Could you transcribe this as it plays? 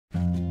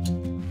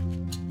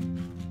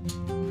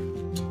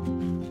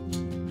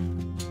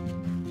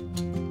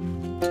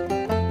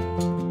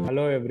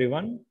Hello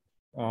everyone.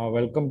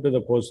 Welcome to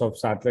the course of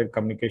satellite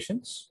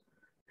communications.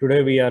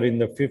 Today we are in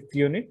the fifth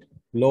unit,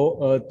 low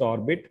Earth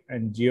orbit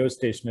and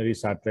geostationary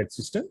satellite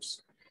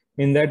systems.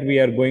 In that we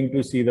are going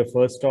to see the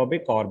first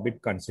topic,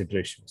 orbit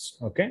considerations.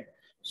 Okay.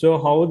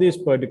 So how this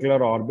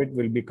particular orbit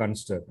will be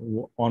considered,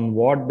 on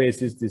what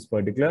basis this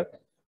particular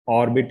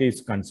orbit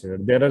is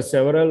considered. There are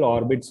several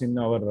orbits in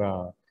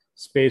our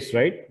space,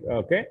 right?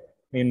 Okay.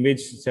 In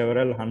which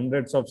several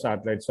hundreds of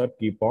satellites are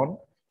keep on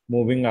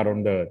moving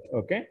around the Earth.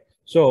 Okay.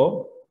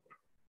 So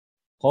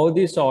how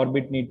this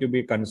orbit need to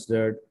be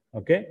considered,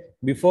 okay,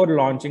 before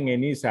launching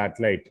any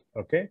satellite,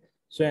 okay.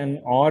 So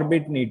an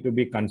orbit need to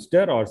be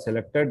considered or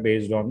selected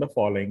based on the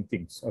following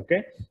things,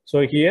 okay.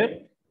 So here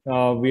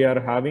we are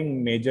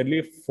having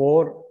majorly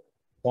 4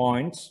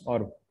 points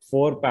or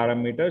 4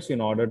 parameters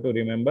in order to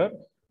remember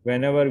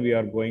whenever we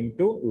are going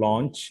to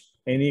launch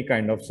any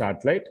kind of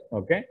satellite,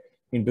 okay,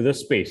 into the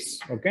space,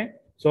 okay.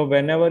 So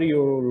whenever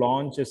you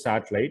launch a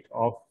satellite,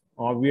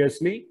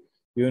 obviously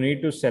you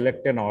need to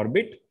select an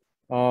orbit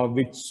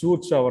which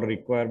suits our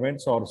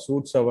requirements or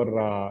suits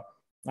our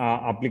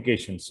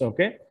applications.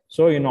 Okay.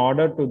 So in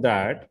order to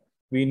that,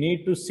 we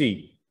need to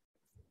see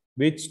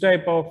which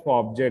type of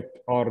object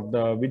or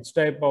which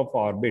type of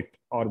orbit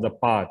or the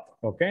path,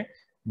 okay,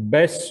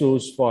 best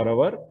suits for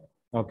our,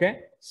 okay,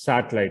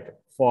 satellite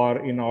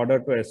for in order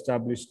to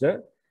establish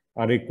the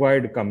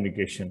required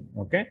communication.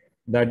 Okay.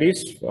 That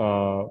is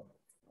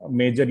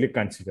majorly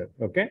considered.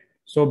 Okay.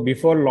 So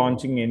before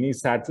launching any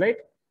satellite,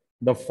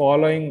 the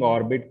following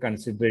orbit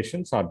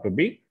considerations are to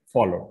be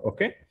followed.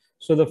 Okay.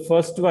 So the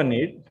first one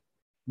is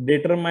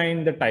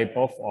determine the type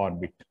of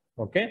orbit.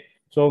 Okay.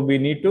 So we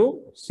need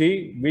to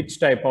see which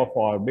type of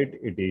orbit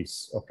it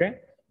is. Okay.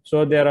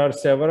 So there are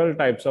several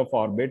types of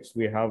orbits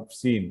we have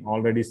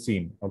already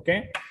seen.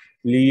 Okay.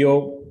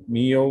 LEO,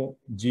 MEO,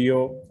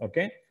 GEO.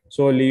 Okay.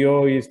 So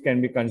LEO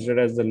can be considered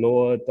as the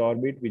low Earth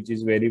orbit, which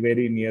is very,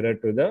 very nearer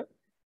to the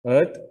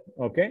Earth.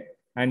 Okay.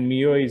 And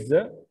MEO is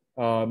the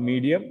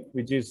medium,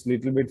 which is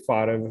little bit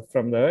far away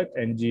from the Earth,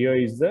 and GEO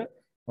is the,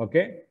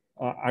 okay,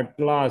 at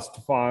last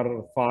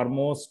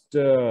farmost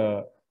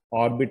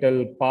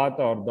orbital path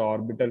or the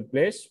orbital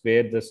place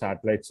where the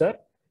satellites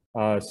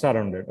are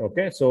surrounded.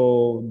 Okay.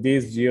 So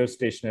these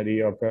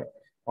geostationary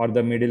or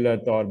the middle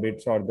Earth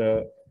orbits or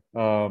the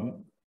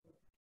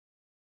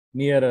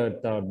near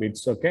Earth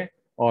orbits, okay,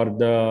 or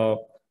the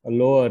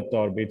low Earth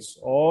orbits,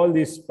 all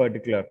these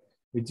particular,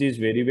 which is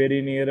very,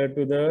 very nearer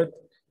to the Earth,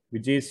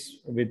 which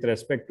is with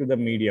respect to the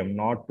medium,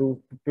 not too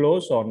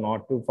close or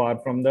not too far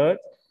from the Earth,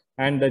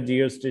 and the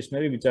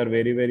geostationary, which are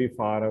very, very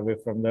far away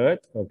from the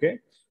Earth. Okay.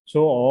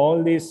 So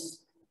all these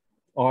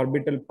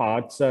orbital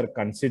paths are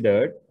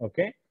considered,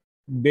 okay,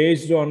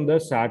 based on the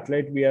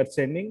satellite we are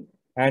sending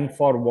and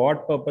for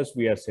what purpose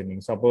we are sending.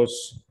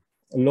 Suppose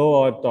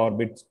low Earth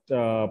orbit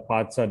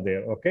paths are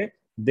there. Okay.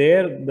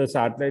 There the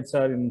satellites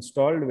are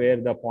installed where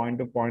the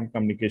point-to-point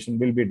communication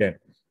will be done.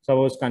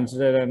 Suppose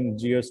consider an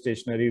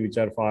geostationary, which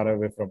are far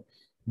away from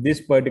this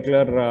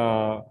particular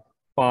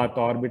path,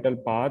 orbital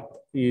path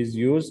is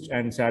used,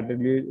 and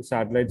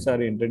satellites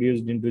are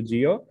introduced into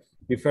GEO.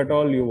 If at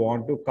all you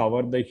want to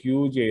cover the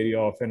huge area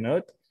of an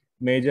Earth,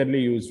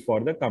 majorly used for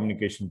the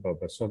communication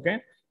purpose.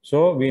 Okay.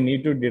 So we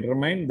need to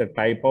determine the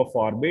type of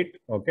orbit,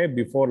 okay,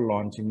 before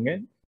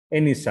launching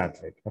any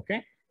satellite.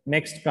 Okay.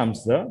 Next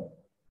comes the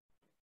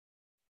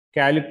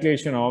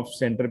calculation of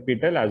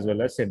centripetal as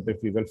well as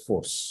centrifugal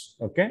force.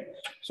 Okay.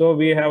 So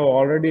we have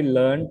already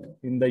learned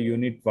in the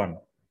unit 1.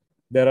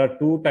 There are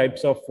 2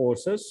 types of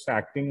forces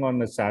acting on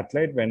the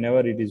satellite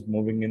whenever it is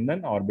moving in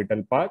an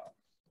orbital path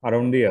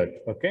around the Earth.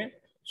 Okay.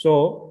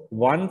 So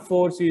one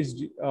force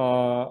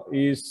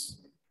is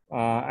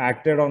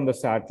acted on the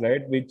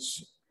satellite,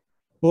 which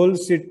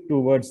pulls it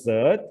towards the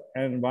Earth,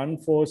 and one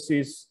force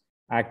is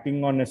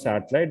acting on a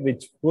satellite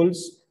which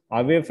pulls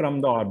away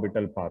from the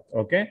orbital path.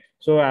 Okay.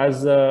 So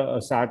as a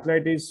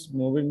satellite is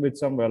moving with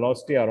some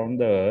velocity around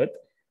the Earth,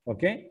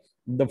 okay,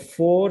 the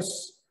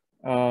force,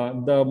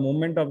 the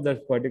movement of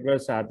that particular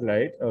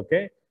satellite,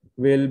 okay,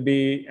 will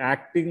be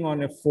acting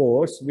on a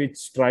force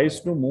which tries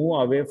to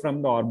move away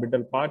from the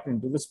orbital path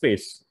into the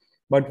space.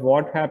 But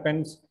what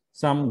happens?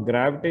 Some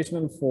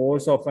gravitational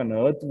force of an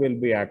Earth will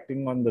be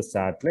acting on the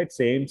satellite,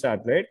 same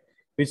satellite,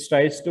 which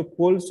tries to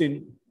pull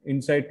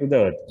inside to the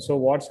Earth. So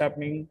what's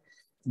happening?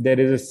 There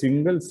is a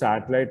single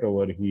satellite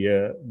over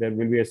here. There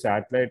will be a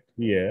satellite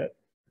here.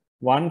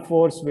 One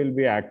force will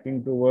be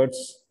acting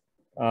towards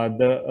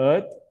the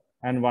Earth,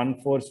 and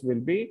one force will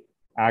be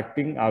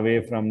acting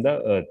away from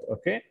the Earth.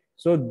 Okay.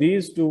 So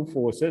these 2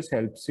 forces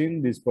helps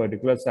in this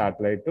particular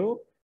satellite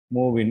to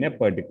move in a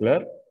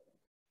particular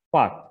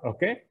path.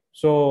 Okay.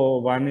 So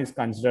one is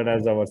considered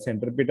as our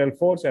centripetal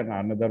force and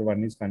another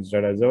one is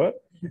considered as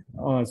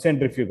our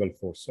centrifugal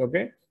force.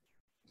 Okay.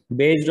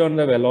 Based on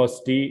the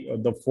velocity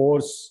of the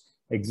force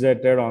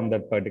exerted on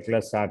that particular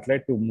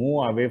satellite to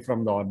move away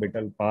from the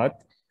orbital path,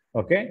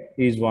 okay,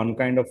 is one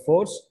kind of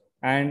force,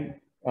 and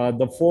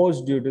the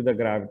force due to the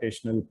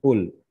gravitational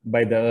pull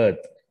by the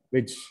Earth,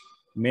 which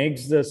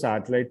makes the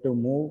satellite to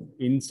move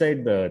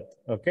inside the Earth,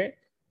 okay,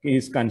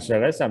 is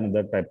considered as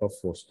another type of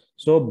force.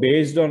 So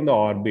based on the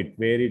orbit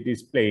where it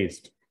is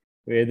placed,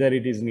 whether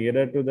it is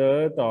nearer to the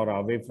Earth or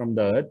away from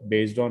the Earth,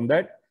 based on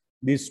that,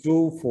 these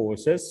two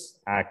forces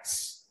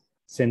acts,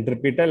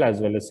 centripetal as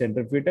well as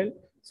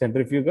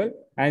centrifugal,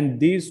 and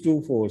these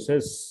two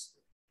forces,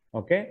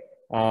 okay,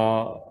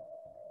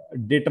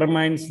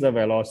 determines the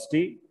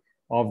velocity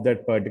of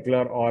that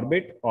particular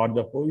orbit or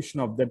the position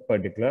of that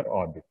particular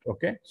orbit.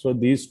 Okay, so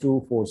these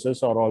two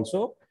forces are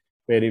also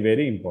very,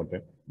 very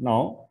important.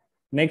 Now,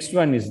 next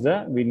one is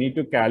we need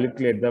to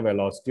calculate the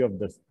velocity of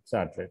the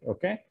satellite.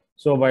 Okay,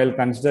 so while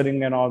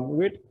considering an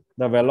orbit,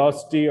 the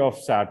velocity of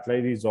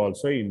satellite is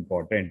also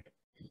important.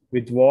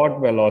 With what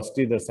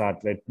velocity the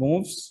satellite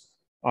moves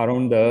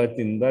around the Earth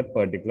in that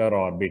particular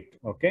orbit.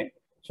 Okay,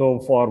 so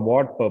for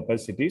what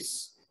purpose it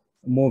is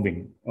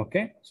moving.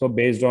 Okay, so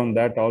based on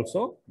that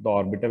also the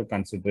orbital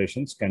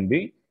considerations can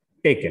be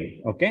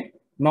taken. Okay,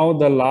 now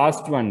the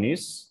last one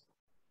is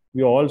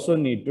we also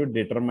need to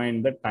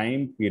determine the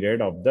time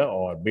period of the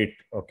orbit.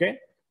 Okay,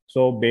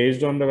 so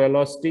based on the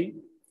velocity,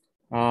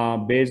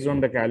 based on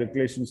the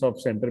calculations of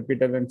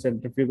centripetal and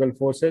centrifugal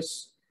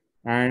forces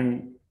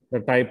and the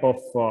type of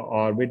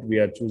orbit we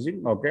are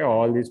choosing, okay,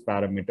 all these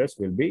parameters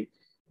will be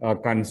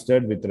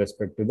considered with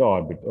respect to the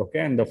orbit.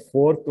 Okay, and the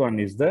fourth one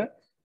is the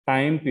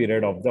time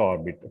period of the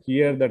orbit.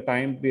 Here the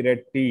time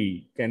period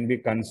T can be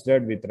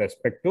considered with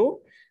respect to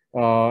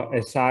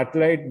a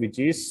satellite which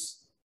is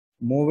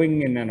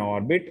moving in an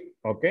orbit.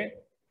 Okay,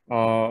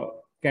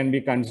 can be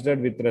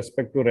considered with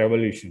respect to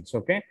revolutions.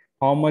 Okay,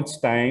 how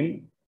much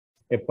time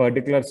a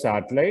particular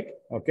satellite,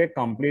 okay,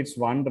 completes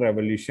one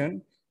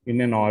revolution in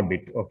an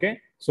orbit. Okay,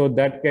 so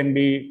that can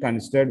be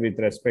considered with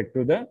respect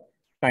to the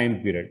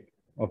time period.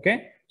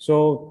 Okay,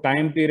 so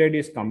time period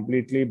is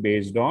completely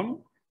based on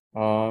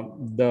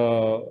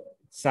the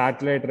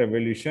satellite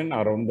revolution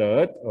around the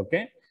Earth.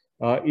 Okay,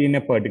 in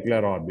a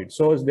particular orbit.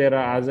 So there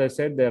are, as I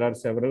said, there are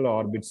several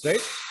orbits, right?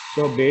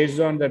 So based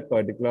on that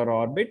particular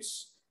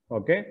orbits,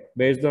 okay,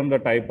 based on the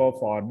type of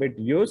orbit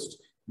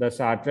used, the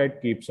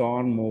satellite keeps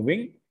on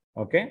moving,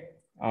 okay,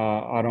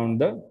 around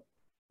the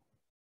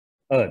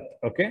Earth.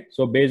 Okay,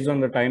 so based on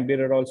the time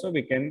period also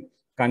we can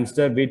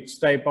consider which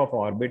type of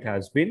orbit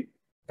has been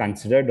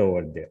considered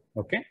over there.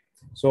 Okay,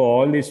 so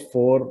all these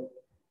four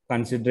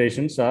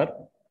considerations are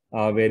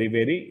very,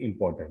 very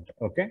important.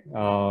 Okay,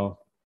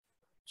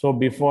 so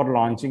before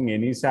launching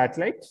any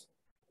satellites,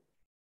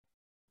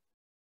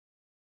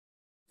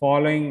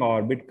 following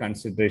orbit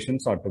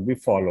considerations are to be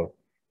followed.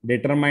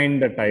 Determine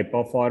the type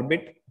of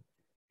orbit,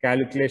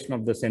 calculation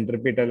of the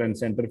centripetal and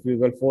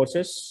centrifugal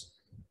forces,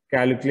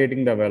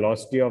 calculating the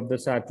velocity of the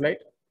satellite,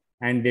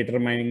 and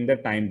determining the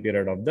time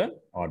period of the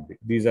orbit.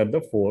 These are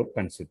the four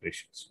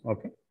considerations.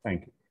 Okay,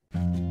 thank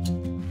you.